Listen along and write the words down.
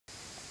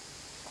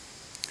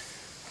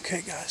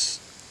Okay guys,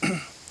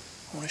 I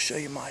want to show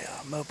you my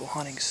mobile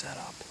hunting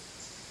setup.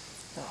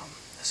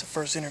 It's the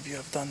first interview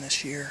I've done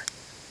this year.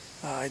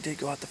 I did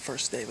go out the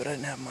first day, but I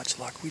didn't have much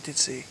luck. We did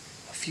see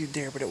a few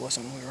deer, but it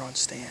wasn't when we were on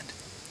stand.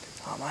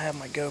 I have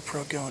my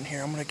GoPro going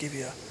here. I'm going to give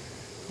you a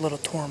little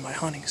tour of my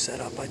hunting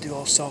setup. I do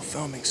all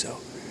self-filming, so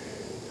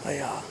I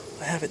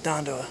have it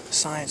down to a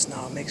science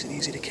now. It makes it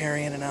easy to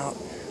carry in and out.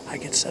 I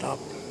get set up.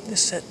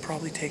 This set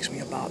probably takes me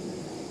about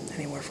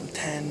anywhere from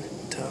 10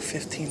 to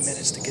 15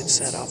 minutes to get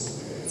set up.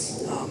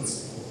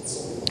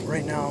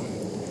 Right now,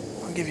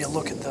 I'll give you a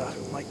look at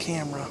my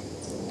camera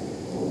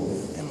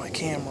and my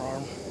camera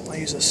arm. I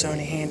use a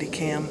Sony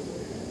Handycam.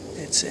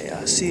 It's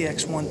a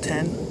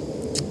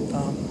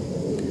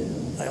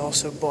CX110. I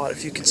also bought,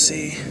 if you can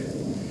see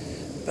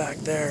back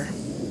there,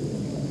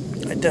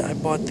 I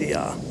bought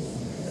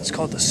it's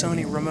called the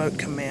Sony Remote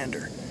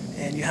Commander,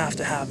 and you have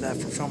to have that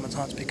for filming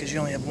hunts because you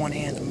only have one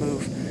hand to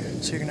move,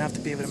 so you're going to have to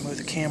be able to move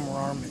the camera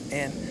arm,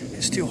 and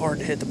it's too hard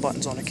to hit the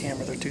buttons on the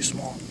camera, they're too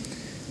small.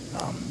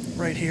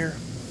 Right here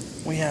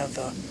we have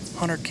the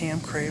Hunter Cam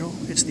Cradle.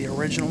 It's the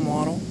original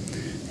model,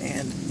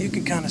 and you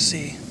can kind of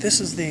see this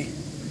is the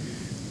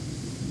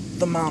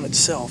mount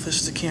itself.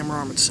 This is the camera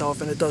arm itself,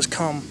 and it does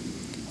come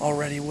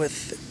already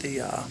with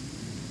the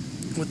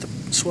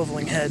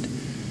swiveling head.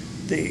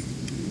 The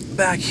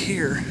back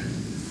here,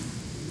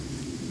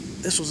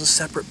 this was a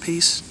separate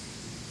piece,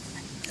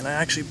 and I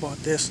actually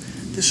bought this.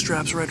 This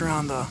straps right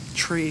around the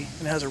tree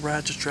and it has a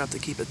ratchet strap to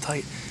keep it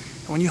tight.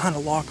 And when you hunt a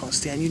lock on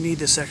stand, you need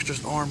this extra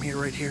arm here,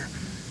 right here,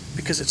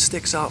 because it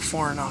sticks out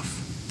far enough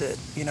that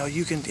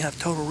you can have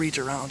total reach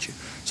around you.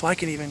 So I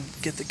can even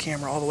get the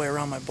camera all the way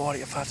around my body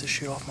if I have to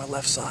shoot off my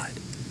left side.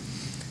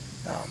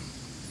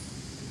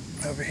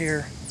 Over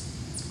here,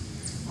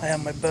 I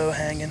have my bow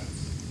hanging,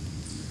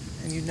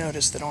 and you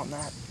notice that on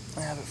that,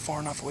 I have it far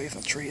enough away from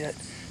the tree that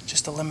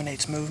just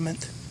eliminates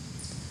movement.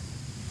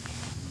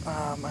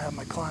 I have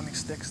my climbing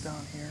sticks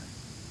down here.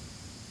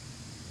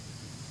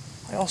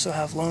 I also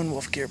have lone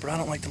wolf gear, but I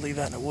don't like to leave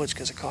that in the woods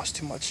because it costs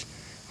too much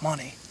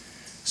money.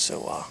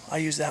 So I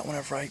use that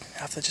whenever I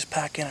have to just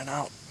pack in and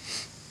out.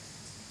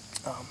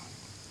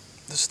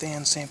 The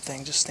stands, same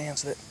thing, just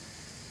stands that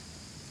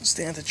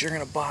you're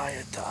going to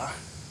buy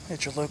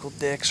at your local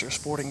Dick's or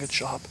sporting goods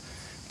shop.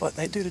 But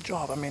they do the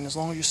job. I mean, as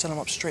long as you set them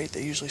up straight,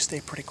 they usually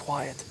stay pretty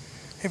quiet.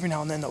 Every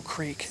now and then they'll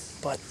creak,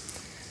 but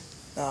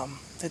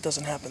it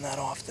doesn't happen that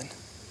often.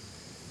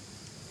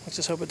 Let's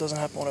just hope it doesn't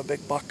happen when a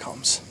big buck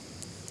comes.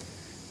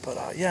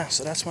 But yeah,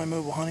 so that's my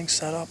mobile hunting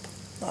setup.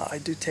 I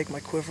do take my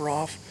quiver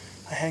off.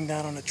 I hang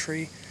that on a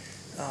tree.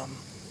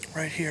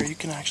 Right here you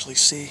can actually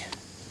see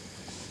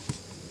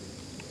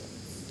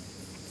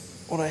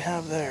what I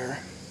have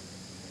there.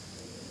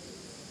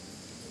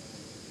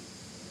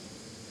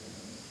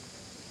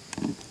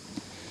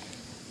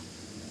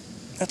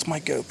 That's my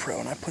GoPro,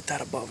 and I put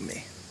that above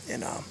me.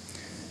 And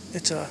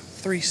it's a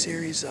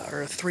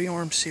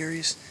 3-arm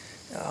series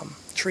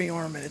tree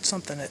arm, and it's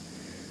something that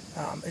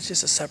it's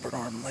just a separate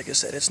arm. Like I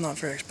said, it's not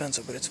very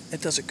expensive, but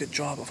it does a good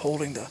job of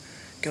holding the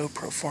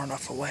GoPro far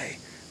enough away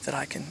that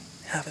I can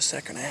have a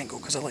second angle,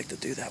 because I like to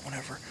do that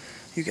whenever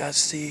you guys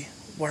see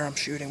where I'm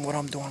shooting, what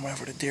I'm doing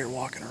whenever the deer are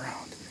walking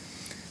around.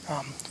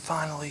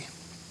 Finally,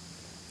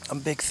 a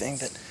big thing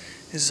that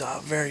is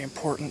very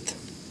important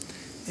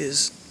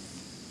is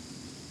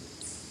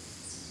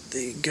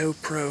the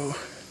GoPro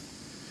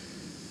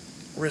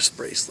wrist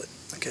bracelet.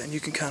 Okay, and you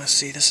can kind of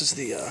see this is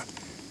the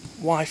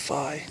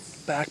Wi-Fi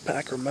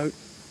backpack remote,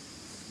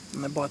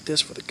 and I bought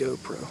this for the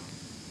GoPro.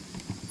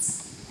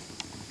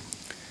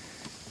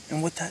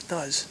 And what that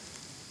does,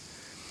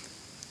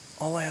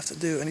 all I have to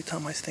do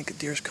anytime I think a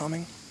deer's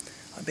coming,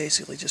 I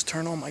basically just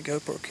turn on my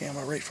GoPro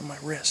camera right from my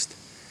wrist,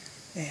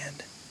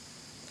 and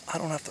I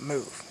don't have to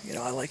move.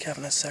 I like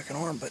having that second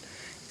arm, but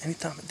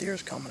anytime a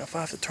deer's coming, if I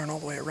have to turn all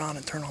the way around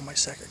and turn on my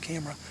second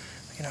camera,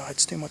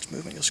 it's too much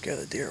movement, you'll scare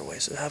the deer away.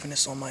 So having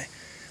this on my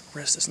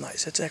wrist is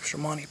nice. It's extra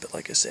money, but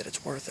like I said,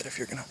 it's worth it if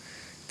you're going to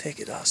take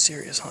it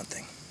serious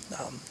hunting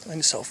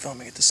and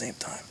self-filming at the same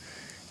time.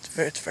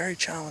 It's very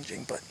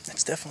challenging, but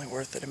it's definitely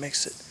worth it. It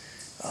makes it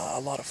a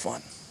lot of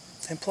fun.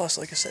 And plus,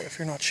 like I said, if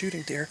you're not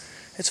shooting deer,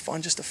 it's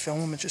fun just to film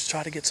them and just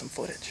try to get some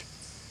footage.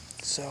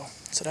 So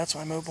that's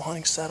my mobile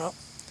hunting setup.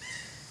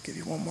 Give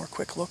you one more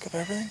quick look of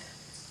everything.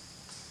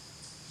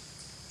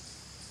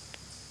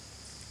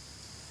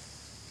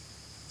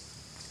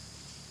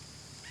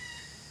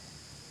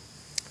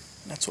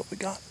 And that's what we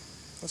got.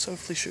 Let's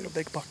hopefully shoot a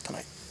big buck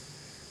tonight.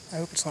 I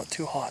hope it's not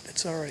too hot.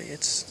 It's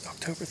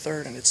October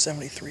 3rd and it's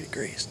 73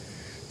 degrees.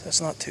 That's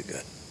not too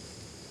good.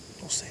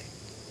 We'll see.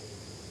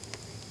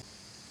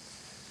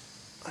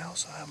 I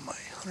also have my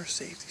hunter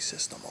safety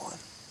system on.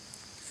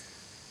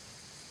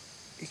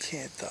 You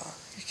can't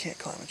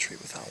climb a tree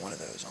without one of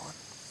those on.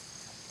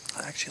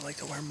 I actually like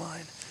to wear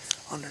mine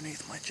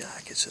underneath my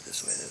jacket, so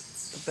this way the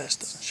vest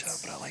doesn't show,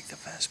 but I like the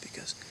vest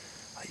because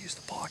I use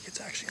the pockets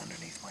actually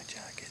underneath my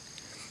jacket.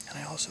 And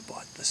I also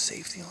bought the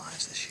safety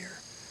lines this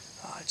year.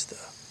 It's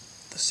the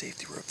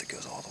safety rope that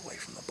goes all the way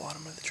from the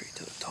bottom of the tree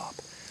to the top.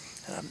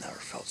 And I've never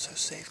felt so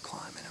safe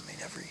climbing. I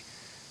mean, every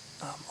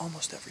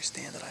almost every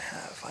stand that I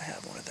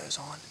have one of those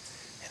on.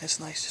 And it's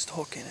nice just to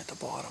hook in at the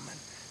bottom and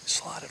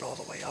slide it all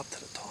the way up to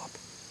the top.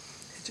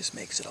 It just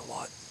makes it a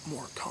lot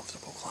more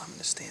comfortable climbing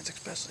the stands,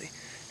 especially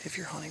if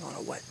you're hunting on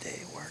a wet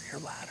day where your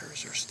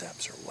ladders or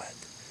steps are wet.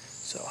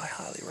 So I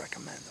highly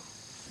recommend them.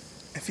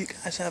 If you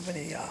guys have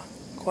any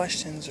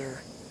questions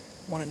or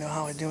want to know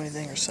how I do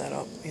anything or set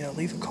up,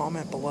 leave a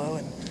comment below,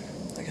 and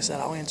like I said,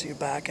 I'll answer you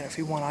back. And if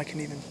you want, I can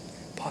even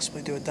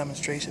possibly do a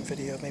demonstration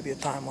video, maybe a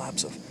time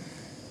lapse of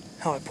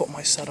how I put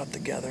my setup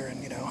together,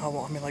 and how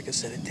long. I mean, like I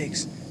said, it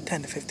takes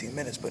 10 to 15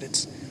 minutes, but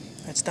it's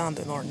down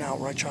to an now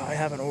where I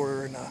have an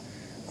order and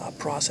a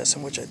process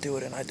in which I do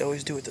it, and I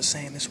always do it the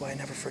same. This way I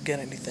never forget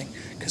anything,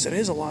 because it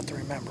is a lot to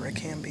remember. It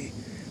can be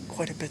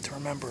quite a bit to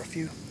remember. If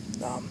you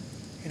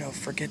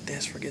forget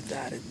this, forget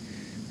that, it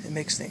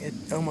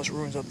almost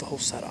ruins up the whole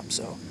setup.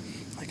 So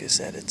like I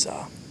said,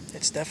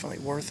 it's definitely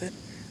worth it.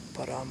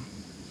 But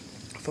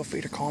feel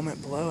free to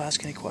comment below,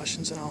 ask any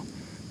questions, and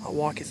I'll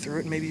walk you through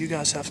it. And maybe you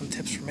guys have some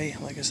tips for me.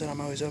 Like I said, I'm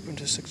always open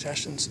to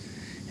suggestions.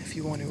 If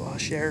you want to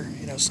share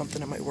something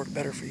that might work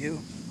better for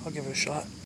you, I'll give it a shot.